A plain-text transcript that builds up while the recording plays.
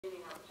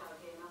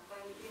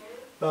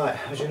Right,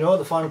 as you know,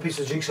 the final piece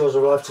of the jigsaw has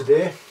arrived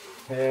today.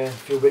 A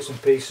few bits and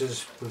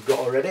pieces we've got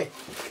already.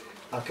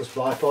 Atlas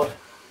bipod,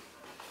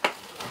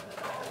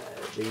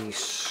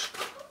 these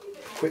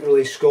quick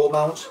release scope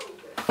mounts,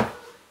 got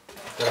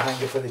a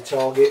hanger for the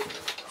target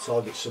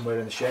somewhere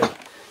in the shed.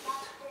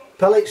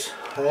 Pellets,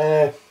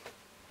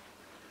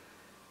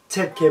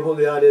 Ted came up with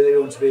the idea that it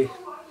wanted to be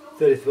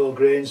 34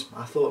 grains.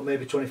 I thought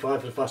maybe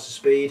 25 for the faster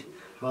speed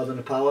rather than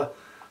the power,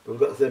 but we've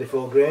got the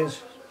 34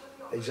 grains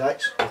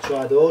exact. We'll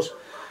try those.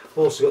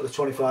 Also got the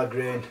 25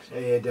 grain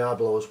AA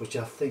Diablos, which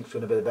I think is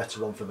going to be the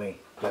better one for me,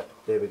 but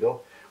there we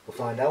go, we'll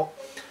find out.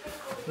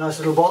 Nice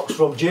little box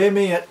from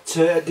Jamie at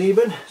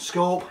Deben,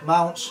 scope,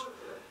 mounts,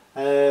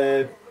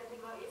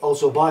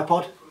 also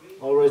bipod,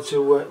 all ready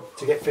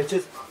to get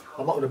fitted.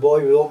 I'm not going to bore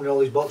you with opening all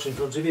these boxes in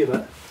front of you,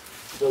 but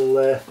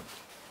we'll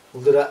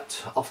do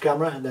that off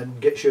camera and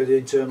then show you the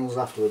internals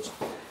afterwards.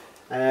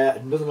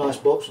 Another nice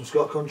box from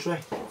Scott Country,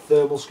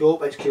 thermal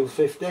scope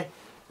XQ50,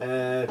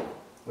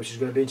 which is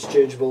going to be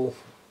interchangeable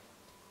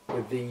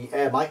with the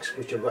air mics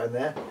which I've got in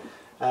there,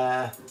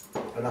 and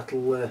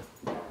that'll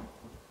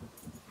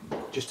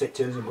just take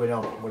turns of going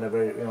on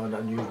whenever, you know,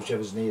 and use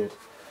whichever's needed.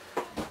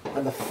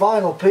 And the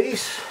final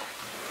piece,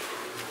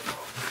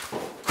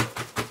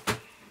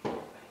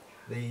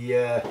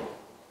 the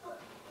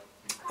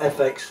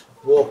FX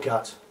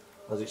Wildcat,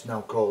 as it's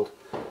now called,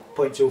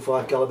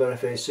 .25 caliber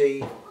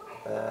FAC,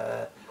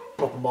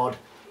 proper mod,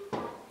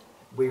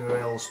 wheel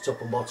rails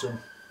top and bottom,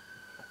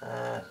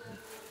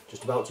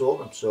 just about to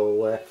open,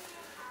 so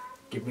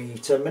give me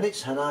 10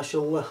 minutes and I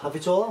shall have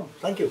it all on.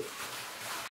 Thank you.